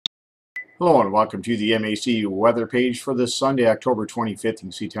Hello and welcome to the MAC weather page for this Sunday, October 25th. You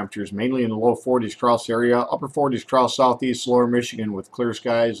can see temperatures mainly in the low 40s across the area, upper 40s across southeast, lower Michigan with clear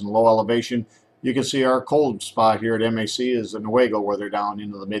skies and low elevation. You can see our cold spot here at MAC is in Newaygo where they're down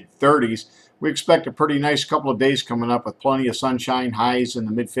into the mid 30s. We expect a pretty nice couple of days coming up with plenty of sunshine, highs in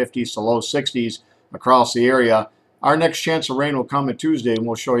the mid 50s to low 60s across the area. Our next chance of rain will come at Tuesday, and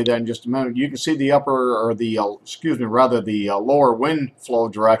we'll show you that in just a minute. You can see the lower wind flow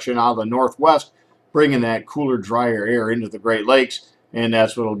direction out of the northwest, bringing that cooler, drier air into the Great Lakes, and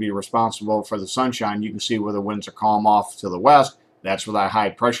that's what will be responsible for the sunshine. You can see where the winds are calm off to the west. That's where that high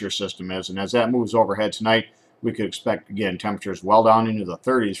pressure system is, and as that moves overhead tonight, we could expect, again, temperatures well down into the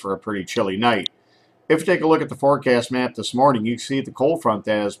 30s for a pretty chilly night. If you take a look at the forecast map this morning, you can see the cold front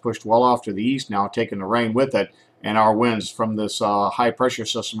that has pushed well off to the east now, taking the rain with it. And our winds from this high pressure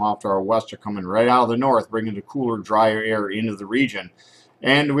system off to our west are coming right out of the north, bringing the cooler, drier air into the region.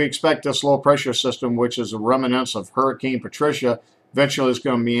 And we expect this low pressure system, which is a remnant of Hurricane Patricia, eventually is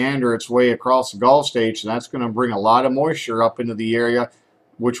going to meander its way across the Gulf states, and that's going to bring a lot of moisture up into the area,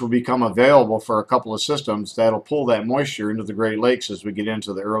 which will become available for a couple of systems that'll pull that moisture into the Great Lakes as we get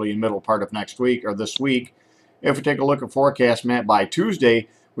into the early and middle part of next week or this week. If we take a look at forecast map by Tuesday,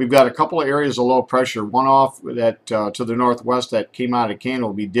 we've got a couple of areas of low pressure, one off that to the northwest that came out of Canada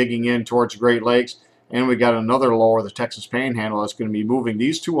will be digging in towards the Great Lakes, and we got another lower, the Texas Panhandle, that's going to be moving.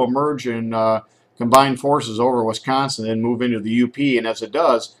 These two will merge in combined forces over Wisconsin and move into the UP, and as it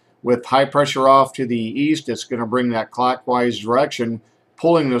does, with high pressure off to the east, it's going to bring that clockwise direction,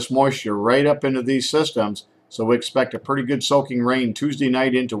 pulling this moisture right up into these systems. So we expect a pretty good soaking rain Tuesday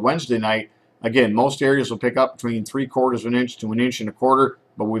night into Wednesday night. Again, most areas will pick up between 3/4 of an inch to 1.25 inches,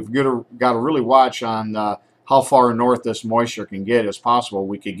 but we've got to really watch on how far north this moisture can get. It's possible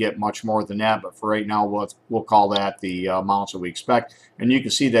we could get much more than that, but for right now, we'll call that the amounts that we expect. And you can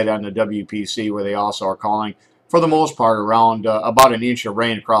see that on the WPC, where they also are calling, for the most part, around about an inch of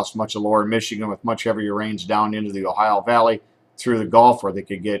rain across much of lower Michigan, with much heavier rains down into the Ohio Valley through the Gulf, where they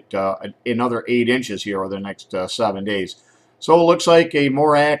could get another 8 inches here over the next 7 days. So it looks like a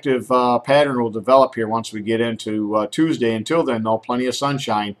more active pattern will develop here once we get into Tuesday. Until then, though, plenty of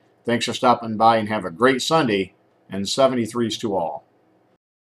sunshine. Thanks for stopping by and have a great Sunday, and 73s to all.